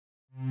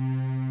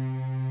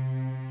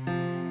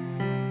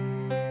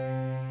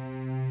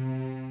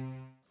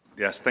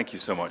Yes, thank you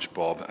so much,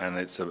 Bob, and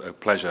it's a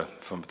pleasure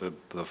from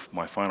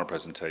my final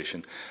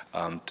presentation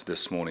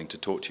this morning to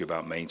talk to you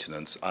about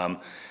maintenance.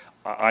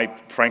 I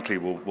frankly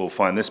will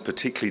find this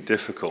particularly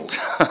difficult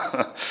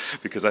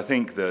because I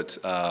think that,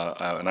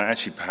 and I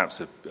actually perhaps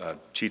have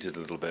cheated a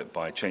little bit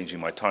by changing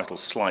my title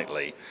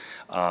slightly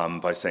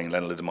by saying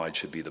lenalidomide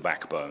should be the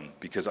backbone,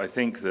 because I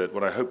think that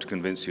what I hope to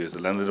convince you is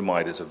that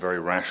lenalidomide is a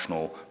very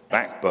rational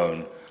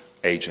backbone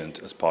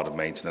agent as part of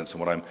maintenance,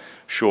 and what I'm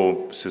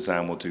sure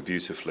Suzanne will do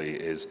beautifully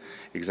is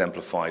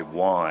exemplify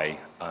why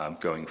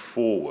going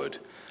forward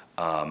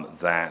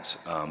that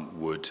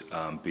would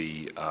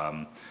be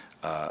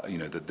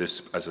that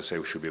this, as I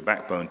say, should be a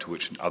backbone to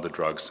which other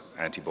drugs,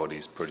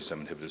 antibodies,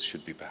 proteasome inhibitors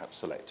should be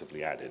perhaps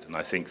selectively added. And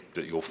I think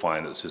that you'll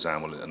find that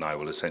Suzanne and I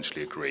will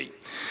essentially agree.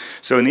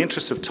 So in the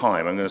interest of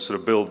time, I'm going to sort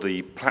of build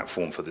the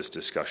platform for this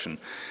discussion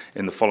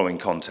in the following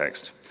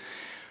context.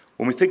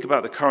 When we think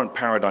about the current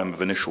paradigm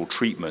of initial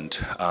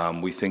treatment,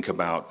 we think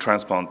about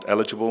transplant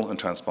eligible and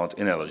transplant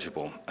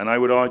ineligible. And I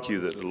would argue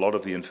that a lot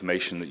of the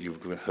information that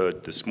you've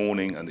heard this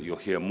morning and that you'll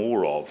hear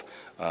more of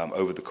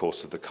over the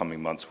course of the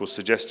coming months will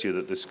suggest to you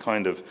that this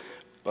kind of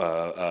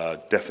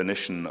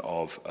definition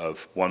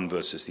of one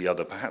versus the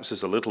other perhaps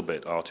is a little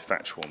bit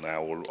artifactual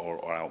now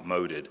or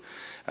outmoded,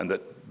 and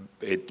that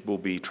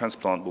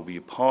transplant will be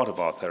a part of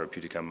our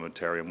therapeutic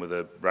armamentarium with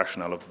a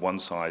rationale of one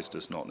size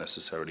does not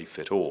necessarily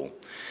fit all.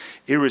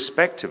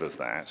 Irrespective of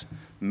that,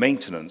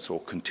 maintenance or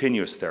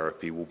continuous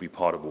therapy will be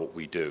part of what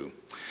we do.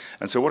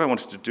 And so what I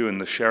wanted to do in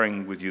the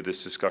sharing with you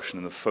this discussion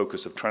and the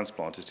focus of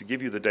transplant is to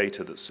give you the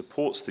data that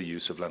supports the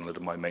use of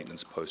lenalidomide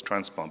maintenance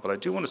post-transplant. But I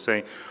do want to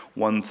say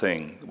one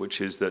thing,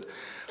 which is that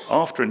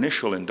after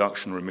initial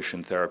induction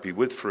remission therapy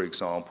with, for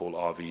example,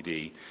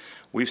 RVD,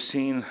 we've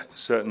seen,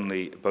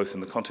 certainly both in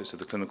the context of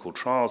the clinical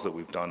trials that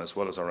we've done as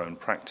well as our own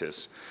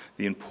practice,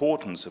 the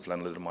importance of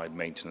lenalidomide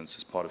maintenance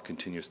as part of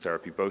continuous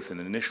therapy, both in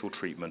initial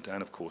treatment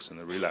and, of course, in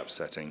the relapse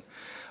setting.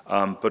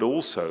 But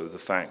also the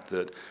fact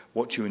that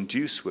what you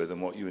induce with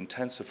and what you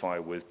intensify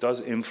with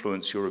does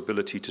influence your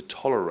ability to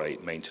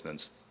tolerate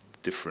maintenance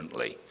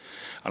differently.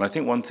 And I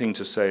think one thing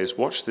to say is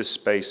watch this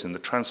space in the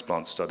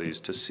transplant studies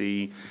to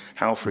see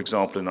how, for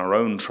example, in our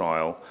own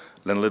trial,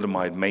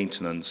 lenalidomide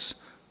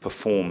maintenance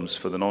performs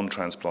for the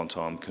non-transplant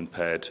arm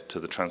compared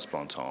to the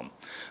transplant arm.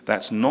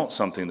 That's not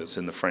something that's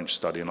in the French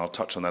study, and I'll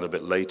touch on that a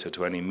bit later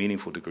to any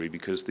meaningful degree,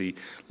 because the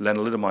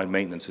lenalidomide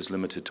maintenance is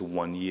limited to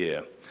 1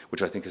 year,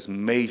 which I think is a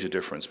major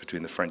difference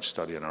between the French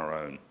study and our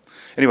own.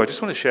 Anyway, I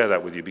just want to share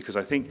that with you because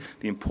I think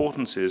the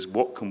importance is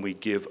what can we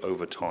give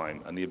over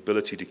time and the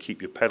ability to keep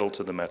your pedal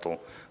to the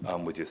metal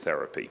with your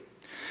therapy.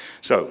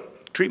 So,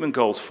 treatment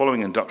goals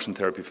following induction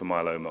therapy for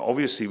myeloma.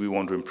 Obviously, we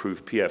want to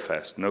improve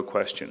PFS, no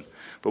question,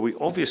 but we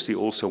obviously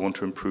also want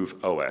to improve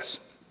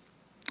OS.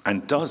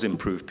 And does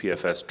improved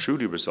PFS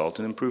truly result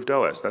in improved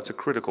OS? That's a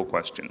critical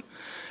question.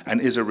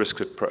 And is a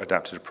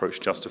risk-adapted approach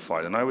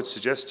justified? And I would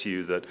suggest to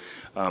you that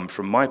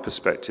from my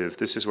perspective,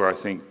 this is where I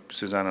think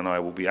Suzanne and I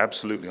will be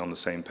absolutely on the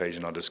same page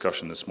in our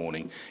discussion this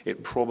morning.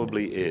 It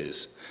probably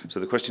is. So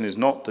the question is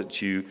not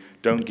that you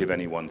don't give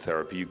any one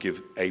therapy, you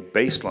give a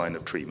baseline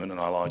of treatment, and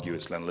I'll argue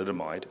it's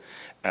lenalidomide,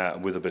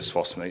 with a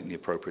bisphosphonate in the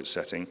appropriate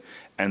setting.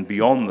 And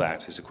beyond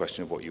that is a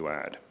question of what you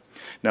add.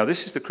 Now,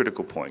 this is the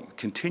critical point.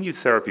 Continued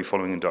therapy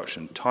following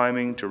induction,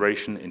 timing,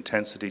 duration,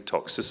 intensity,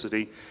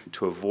 toxicity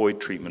to avoid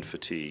treatment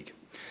fatigue.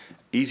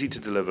 Easy to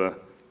deliver,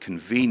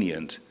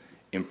 convenient,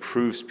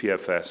 improves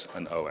PFS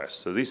and OS.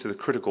 So these are the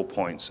critical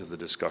points of the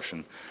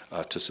discussion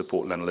to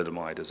support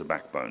lenalidomide as a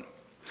backbone.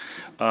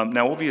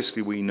 Now,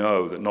 obviously, we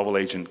know that novel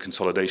agent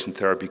consolidation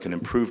therapy can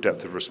improve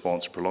depth of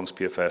response, prolongs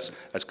PFS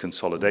as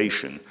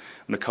consolidation.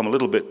 I'm going to come a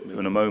little bit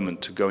in a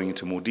moment to going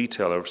into more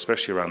detail,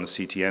 especially around the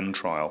CTN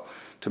trial,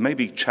 to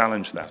maybe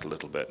challenge that a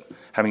little bit.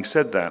 Having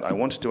said that, I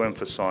wanted to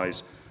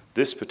emphasize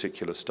this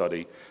particular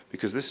study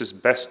because this is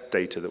best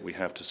data that we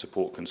have to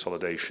support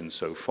consolidation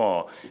so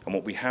far. And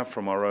what we have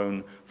from our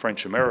own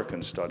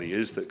French-American study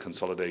is that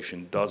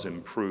consolidation does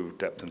improve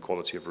depth and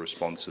quality of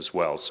response as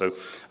well. So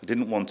I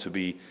didn't want to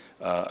be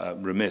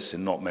remiss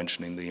in not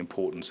mentioning the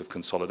importance of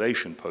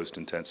consolidation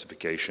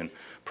post-intensification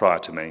prior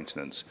to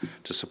maintenance.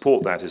 To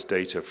support that is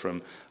data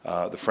from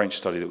the French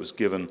study that was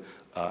given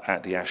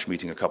at the ASH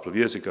meeting a couple of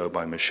years ago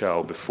by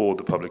Michel before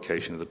the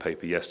publication of the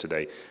paper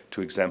yesterday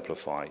to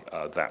exemplify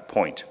that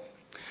point.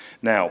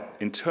 Now,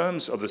 in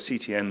terms of the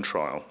CTN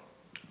trial,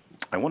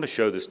 I want to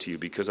show this to you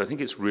because I think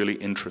it's really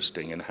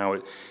interesting in how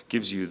it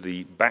gives you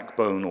the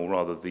backbone, or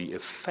rather the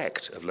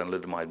effect of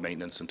lenalidomide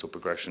maintenance until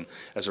progression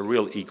as a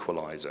real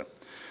equalizer.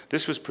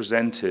 This was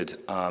presented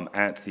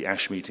at the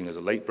ASH meeting as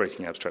a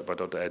late-breaking abstract by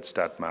Dr. Ed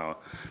Stadtmauer.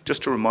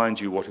 Just to remind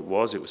you what it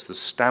was the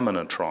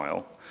Stamina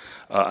trial.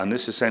 And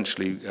this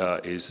essentially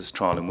is this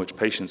trial in which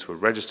patients were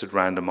registered,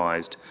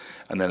 randomized,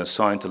 and then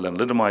assigned to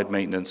lenalidomide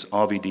maintenance,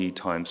 RVD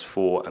times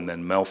 4, and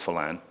then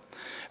melphalan.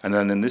 And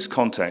then in this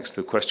context,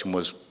 the question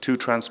was 2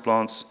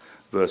 transplants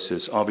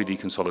versus RVD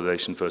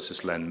consolidation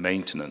versus len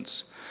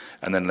maintenance,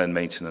 and then len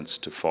maintenance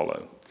to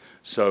follow.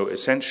 So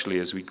essentially,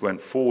 as we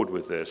went forward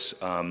with this,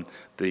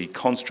 the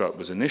construct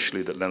was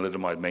initially that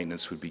lenalidomide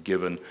maintenance would be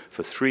given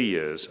for 3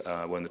 years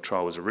when the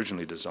trial was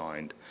originally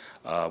designed,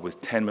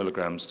 with 10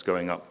 milligrams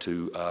going up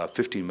to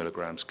 15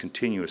 milligrams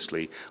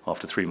continuously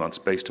after 3 months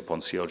based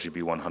upon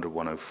CLGB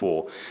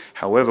 100-104.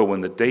 However,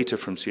 when the data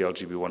from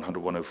CLGB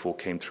 100-104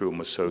 came through and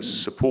was so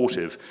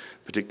supportive,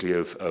 particularly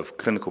of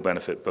clinical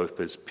benefit, both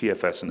as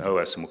PFS and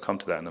OS, and we'll come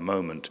to that in a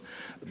moment,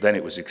 then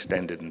it was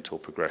extended until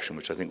progression,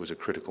 which I think was a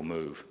critical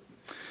move.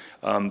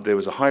 There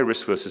was a high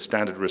risk versus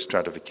standard risk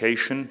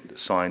stratification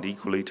assigned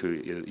equally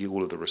to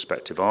all of the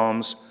respective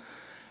arms.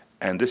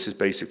 And this is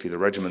basically the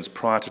regimens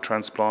prior to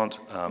transplant,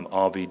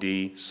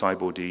 RVD,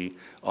 Cyborg-D,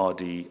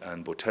 RD,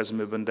 and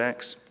bortezomib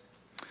index.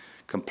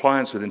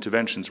 Compliance with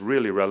interventions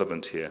really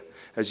relevant here.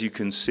 As you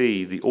can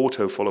see, the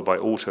auto followed by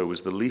auto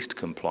was the least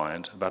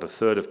compliant. About a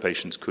third of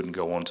patients couldn't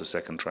go on to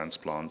second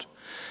transplant.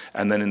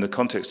 And then in the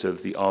context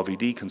of the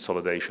RVD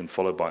consolidation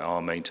followed by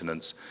R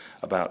maintenance,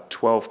 about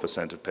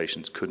 12% of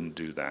patients couldn't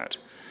do that.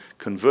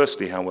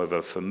 Conversely,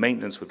 however, for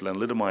maintenance with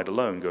lenalidomide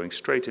alone, going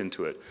straight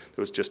into it,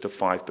 there was just a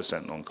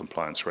 5%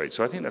 non-compliance rate.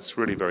 So I think that's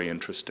really very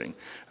interesting.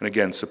 And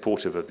again,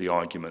 supportive of the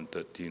argument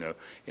that, you know,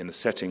 in the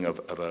setting of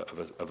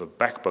a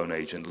backbone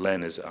agent,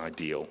 len is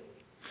ideal.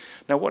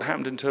 Now, what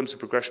happened in terms of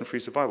progression-free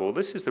survival? Well,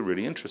 this is the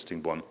really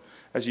interesting one.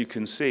 As you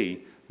can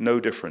see, no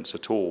difference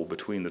at all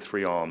between the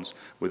 3 arms,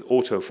 with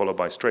auto followed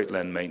by straight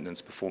len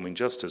maintenance performing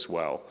just as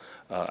well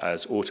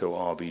as auto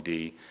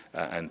RVD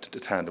and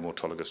tandem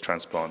autologous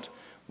transplant,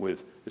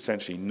 with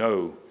essentially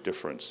no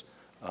difference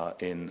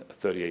in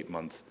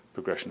 38-month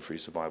progression-free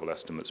survival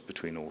estimates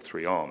between all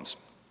 3 arms.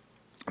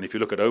 And if you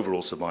look at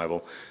overall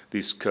survival,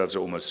 these curves are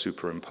almost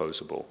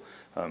superimposable.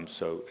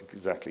 So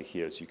exactly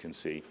here, as you can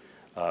see,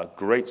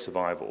 great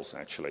survivals,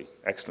 actually,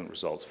 excellent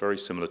results, very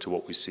similar to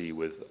what we see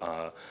with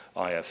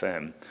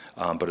IFM,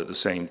 but at the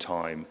same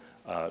time,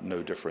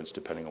 no difference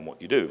depending on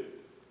what you do.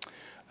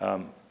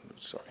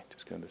 Sorry,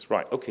 just getting this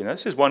right. Okay, now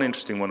this is one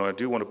interesting one. I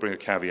do want to bring a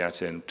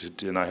caveat in,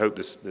 and I hope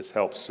this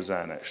helps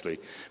Suzanne, actually,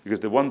 because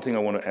the one thing I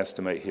want to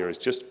estimate here is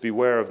just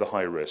beware of the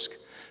high risk,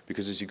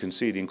 because as you can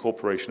see, the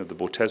incorporation of the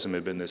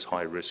bortezomib in this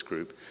high risk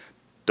group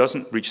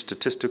doesn't reach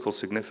statistical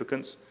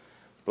significance,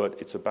 but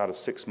it's about a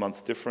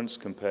 6-month difference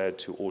compared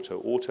to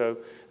auto-auto,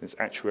 and it's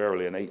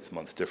actuarially an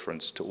 8th-month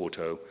difference to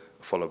auto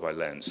followed by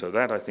len. So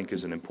that, I think,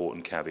 is an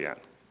important caveat.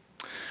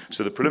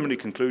 So the preliminary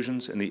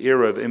conclusions, in the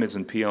era of IMiDs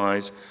and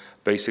PIs,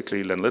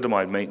 basically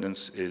lenalidomide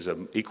maintenance is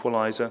an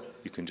equalizer.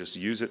 You can just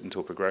use it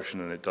until progression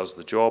and it does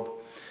the job.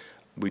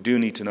 We do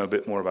need to know a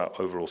bit more about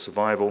overall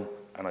survival,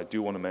 and I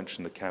do want to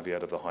mention the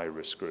caveat of the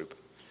high-risk group.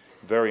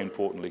 Very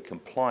importantly,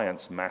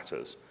 compliance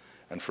matters.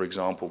 And for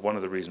example, one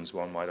of the reasons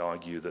one might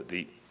argue that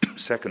the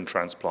second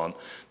transplant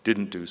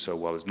didn't do so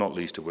well is not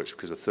least of which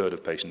because a third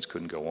of patients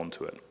couldn't go on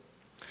to it.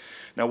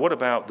 Now, what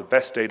about the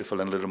best data for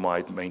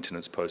lenalidomide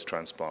maintenance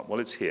post-transplant? Well,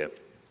 it's here,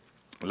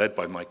 led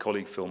by my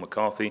colleague Phil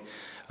McCarthy,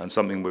 and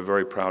something we're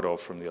very proud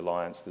of from the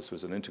Alliance. This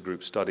was an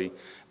intergroup study,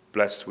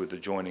 blessed with the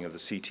joining of the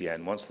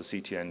CTN. Once the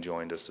CTN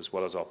joined us, as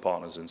well as our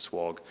partners in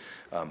SWOG,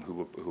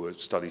 who were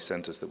study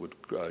centers that would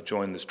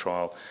join this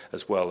trial,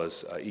 as well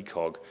as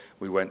ECOG,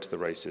 we went to the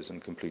races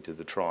and completed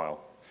the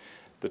trial.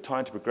 The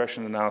time to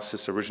progression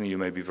analysis, originally you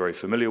may be very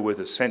familiar with,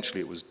 essentially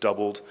it was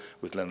doubled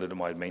with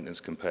lenalidomide maintenance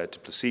compared to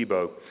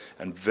placebo.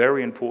 And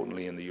very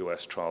importantly in the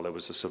US trial, there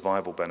was a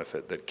survival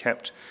benefit that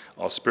kept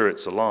our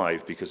spirits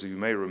alive, because you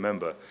may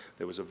remember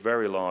there was a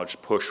very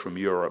large push from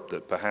Europe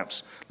that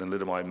perhaps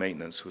lenalidomide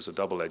maintenance was a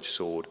double-edged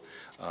sword.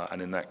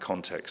 And in that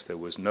context, there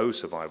was no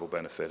survival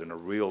benefit and a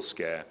real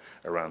scare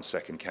around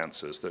second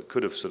cancers that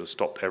could have sort of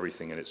stopped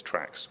everything in its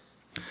tracks.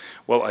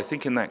 Well, I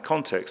think in that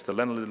context, the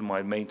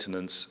lenalidomide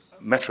maintenance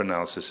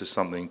meta-analysis is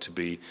something to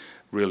be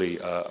really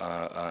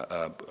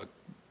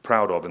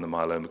proud of in the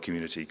myeloma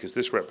community, because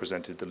this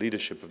represented the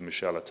leadership of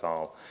Michel et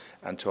al.,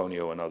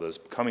 Antonio and others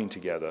coming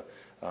together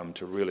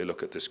to really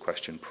look at this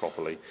question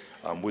properly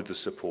with the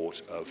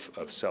support of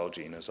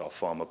Celgene as our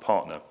pharma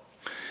partner.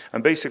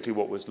 And basically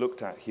what was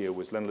looked at here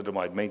was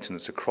lenalidomide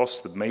maintenance across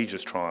the major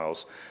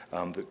trials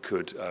that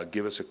could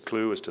give us a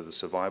clue as to the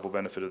survival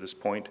benefit of this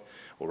point,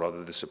 or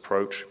rather this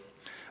approach.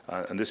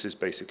 And this is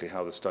basically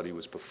how the study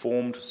was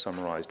performed,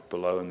 summarized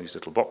below in these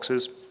little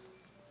boxes.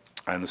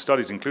 And the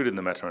studies included in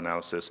the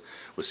meta-analysis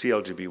were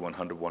CLGB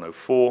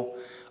 100-104,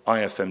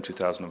 IFM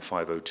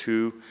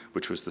 2005-02,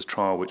 which was the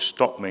trial which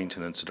stopped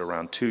maintenance at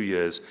around 2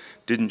 years,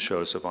 didn't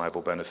show a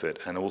survival benefit,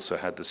 and also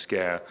had the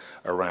scare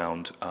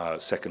around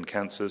second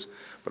cancers.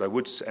 But I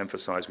would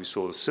emphasize we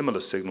saw a similar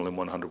signal in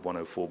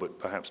 100-104, but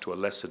perhaps to a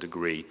lesser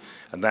degree,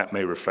 and that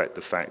may reflect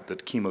the fact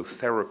that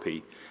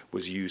chemotherapy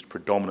was used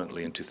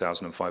predominantly in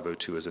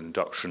 2005-02 as an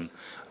induction,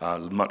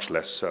 much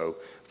less so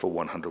for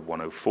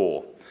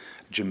 100-104.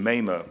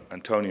 Jemima,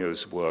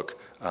 Antonio's work,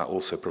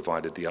 also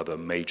provided the other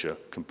major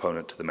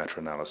component to the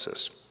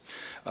meta-analysis.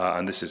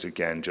 And this is,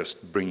 again,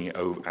 just bringing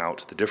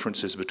out the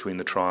differences between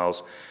the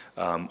trials.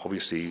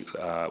 Obviously,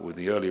 with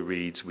the early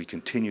reads, we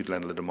continued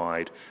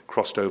lenalidomide,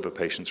 crossed over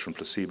patients from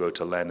placebo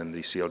to len in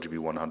the CLGB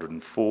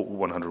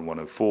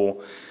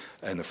 100-104.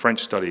 In the French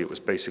study, it was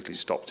basically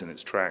stopped in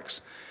its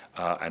tracks.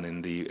 And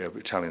in the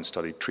Italian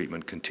study,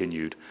 treatment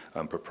continued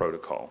per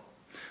protocol.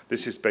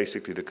 This is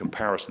basically the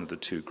comparison of the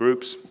two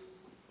groups.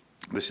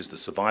 This is the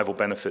survival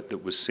benefit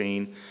that was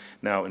seen.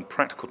 Now, in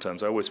practical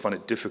terms, I always find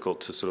it difficult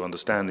to sort of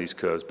understand these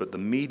curves, but the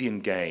median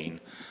gain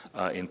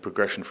in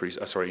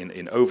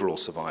in overall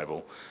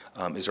survival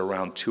is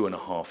around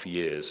 2.5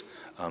 years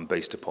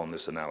based upon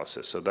this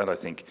analysis. So that, I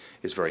think,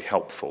 is very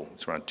helpful.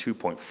 It's around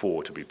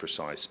 2.4 to be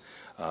precise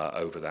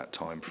over that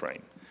time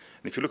frame.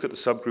 And if you look at the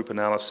subgroup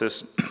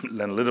analysis,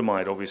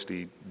 lenalidomide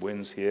obviously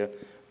wins here,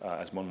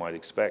 as one might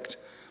expect.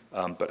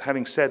 But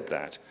having said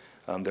that,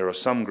 there are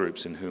some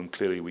groups in whom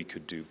clearly we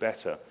could do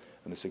better.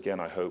 And this, again,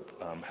 I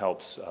hope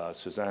helps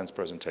Suzanne's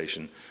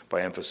presentation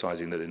by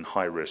emphasizing that in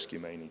high risk, you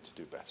may need to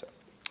do better.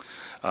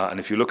 And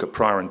if you look at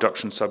prior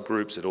induction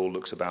subgroups, it all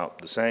looks about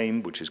the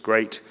same, which is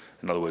great.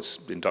 In other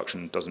words,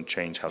 induction doesn't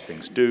change how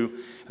things do.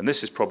 And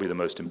this is probably the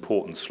most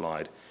important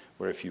slide,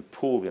 where if you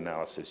pool the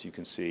analysis, you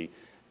can see,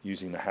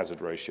 using the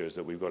hazard ratios,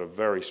 that we've got a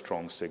very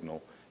strong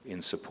signal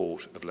in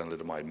support of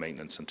lenalidomide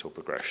maintenance until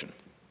progression.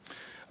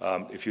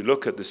 If you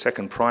look at the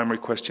second primary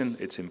question,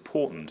 it's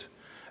important.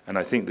 And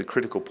I think the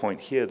critical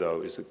point here,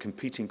 though, is that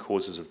competing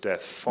causes of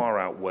death far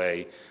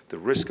outweigh the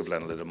risk of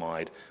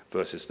lenalidomide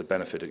versus the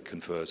benefit it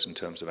confers in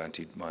terms of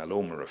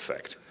anti-myeloma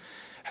effect.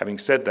 Having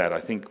said that,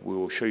 I think we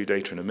will show you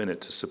data in a minute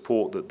to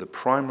support that the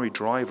primary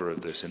driver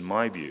of this, in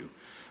my view,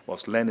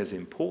 whilst len is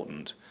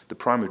important, the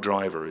primary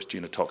driver is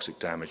genotoxic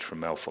damage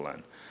from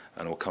melphalan,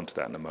 and we'll come to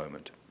that in a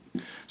moment.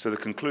 So the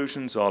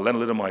conclusions are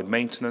lenalidomide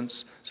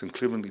maintenance, so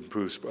clearly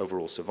improves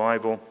overall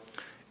survival,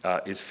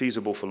 is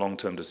feasible for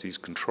long-term disease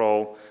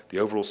control. The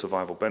overall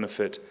survival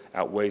benefit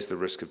outweighs the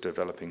risk of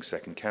developing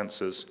second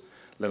cancers.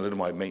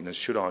 Lenalidomide maintenance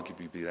should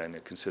arguably be then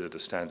considered a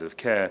standard of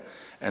care.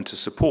 And to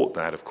support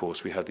that, of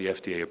course, we had the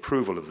FDA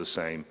approval of the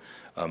same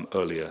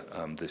earlier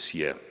this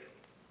year.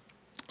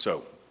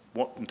 So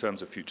what in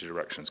terms of future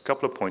directions? A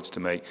couple of points to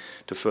make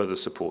to further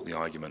support the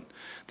argument.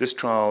 This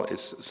trial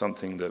is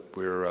something that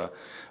we're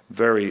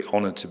very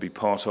honored to be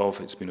part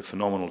of. It's been a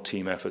phenomenal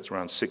team effort.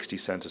 Around 60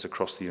 centers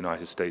across the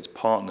United States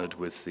partnered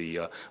with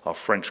our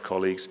French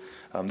colleagues.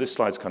 This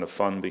slide's kind of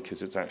fun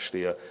because it's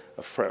actually a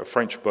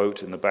French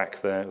boat in the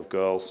back there of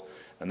girls,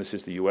 and this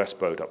is the US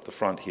boat up the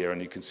front here, and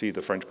you can see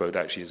the French boat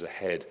actually is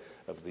ahead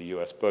of the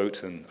US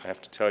boat, and I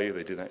have to tell you,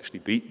 they did actually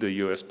beat the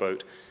US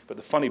boat. But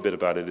the funny bit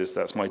about it is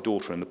that's my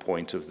daughter in the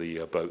point of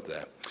the boat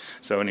there.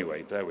 So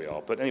anyway, there we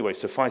are. But anyway,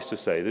 suffice to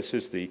say, this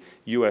is the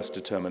US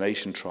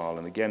determination trial,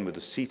 and again, with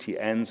the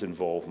CTN's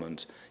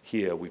involvement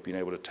here, we've been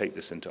able to take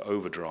this into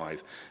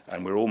overdrive,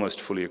 and we're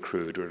almost fully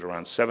accrued. We're at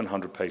around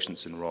 700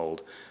 patients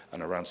enrolled,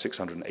 and around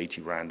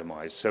 680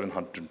 randomized,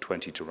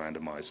 720 to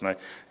randomized. And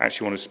I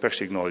actually want to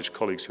especially acknowledge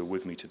colleagues who are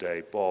with me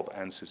today, Bob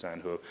and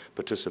Suzanne, who are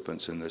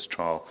participants in this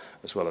trial,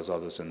 as well as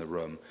others in the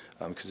room,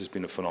 because it's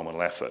been a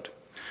phenomenal effort.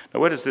 Now,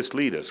 where does this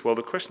lead us? Well,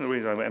 the question, the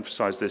reason I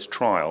emphasize this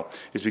trial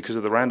is because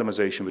of the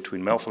randomization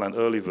between melphalan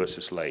early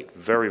versus late.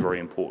 Very, very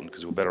important,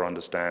 because we'll better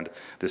understand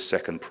this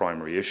second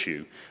primary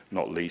issue,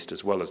 not least,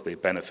 as well as the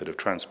benefit of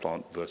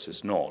transplant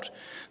versus not.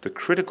 The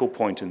critical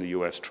point in the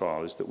US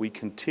trial is that we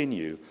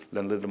continue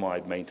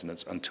lenalidomide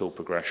maintenance until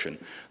progression.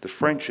 The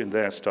French in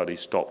their study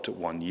stopped at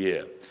 1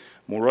 year.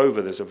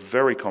 Moreover, there's a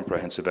very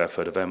comprehensive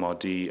effort of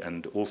MRD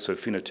and also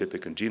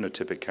phenotypic and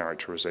genotypic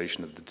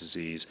characterization of the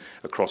disease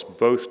across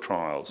both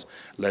trials,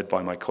 led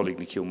by my colleague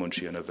Nikhil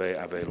Munshi and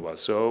Ave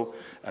Loiseau.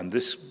 And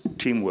this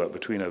teamwork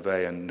between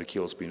Ave and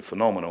Nikhil has been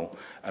phenomenal,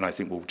 and I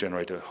think will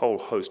generate a whole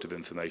host of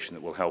information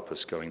that will help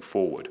us going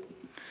forward.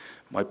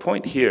 My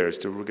point here is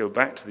to go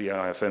back to the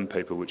IFM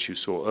paper, which you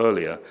saw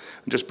earlier,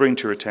 and just bring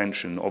to your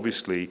attention,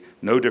 obviously,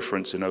 no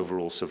difference in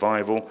overall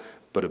survival,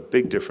 but a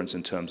big difference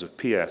in terms of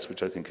PS,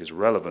 which I think is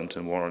relevant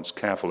and warrants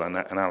careful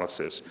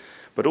analysis.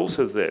 But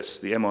also this,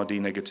 the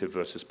MRD negative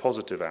versus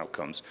positive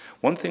outcomes.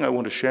 One thing I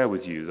want to share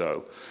with you,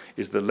 though,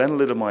 is the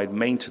lenalidomide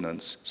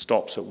maintenance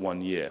stops at 1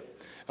 year.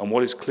 And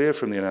what is clear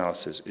from the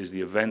analysis is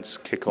the events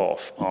kick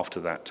off after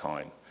that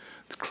time.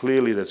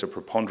 Clearly, there's a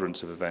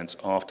preponderance of events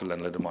after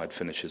lenalidomide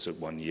finishes at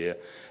 1 year,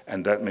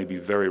 and that may be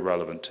very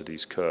relevant to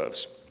these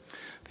curves.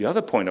 The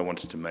other point I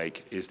wanted to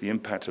make is the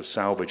impact of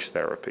salvage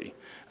therapy.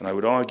 And I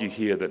would argue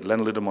here that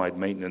lenalidomide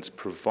maintenance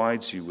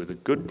provides you with a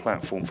good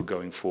platform for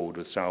going forward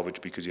with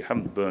salvage because you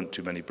haven't burnt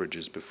too many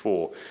bridges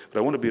before. But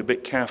I want to be a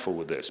bit careful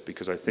with this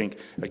because I think,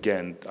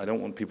 again, I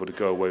don't want people to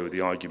go away with the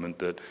argument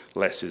that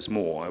less is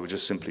more. I would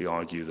just simply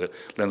argue that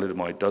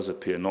lenalidomide does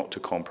appear not to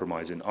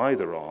compromise in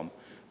either arm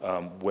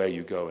where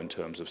you go in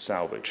terms of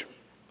salvage.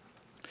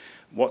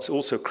 What's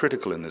also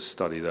critical in this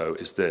study, though,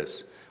 is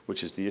this,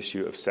 which is the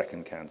issue of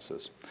second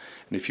cancers.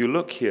 And if you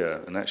look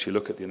here, and actually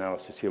look at the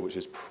analysis here, which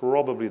is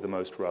probably the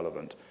most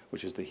relevant,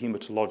 which is the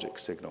hematologic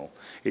signal,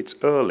 it's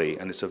early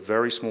and it's a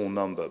very small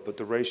number, but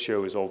the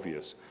ratio is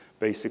obvious.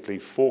 basically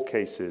 4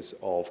 cases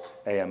of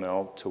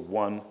AML to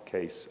 1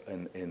 case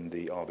in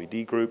the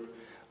RVD group,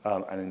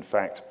 and in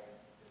fact,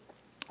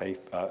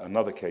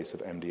 another case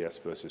of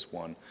MDS versus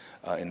 1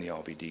 in the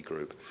RVD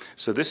group.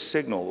 So this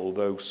signal,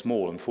 although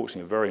small,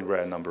 unfortunately a very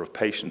rare number of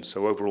patients,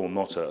 so overall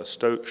not a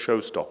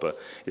showstopper,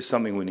 is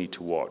something we need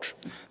to watch.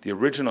 The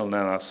original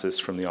analysis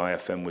from the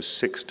IFM was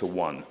 6 to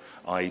 1,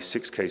 i.e.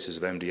 6 cases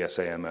of MDS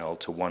AML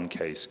to 1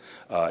 case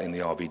in the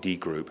RVD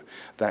group.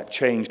 That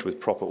changed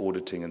with proper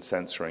auditing and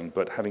censoring,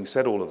 but having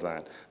said all of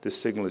that, this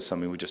signal is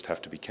something we just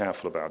have to be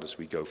careful about as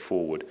we go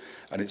forward.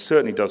 And it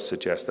certainly does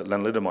suggest that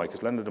lenalidomide,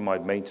 because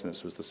lenalidomide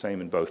maintenance was the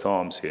same in both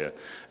arms here,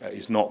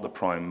 is not the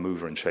prime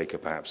mover and shaker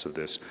perhaps of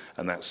this,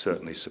 and that's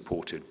certainly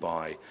supported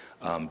by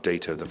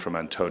data from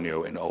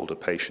Antonio in older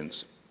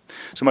patients.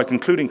 So my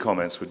concluding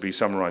comments would be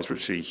summarized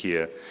richly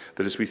here,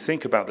 that as we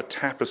think about the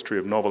tapestry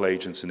of novel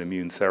agents and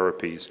immune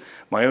therapies,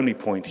 my only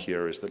point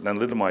here is that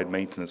lenalidomide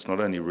maintenance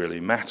not only really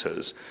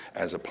matters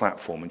as a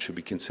platform and should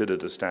be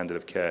considered a standard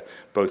of care,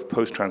 both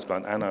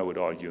post-transplant and I would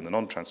argue in the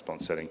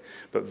non-transplant setting,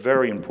 but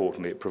very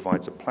importantly, it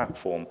provides a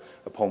platform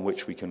upon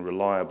which we can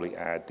reliably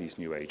add these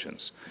new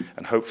agents.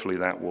 And hopefully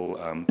that will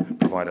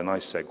provide a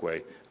nice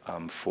segue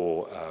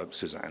for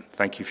Suzanne.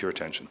 Thank you for your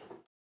attention.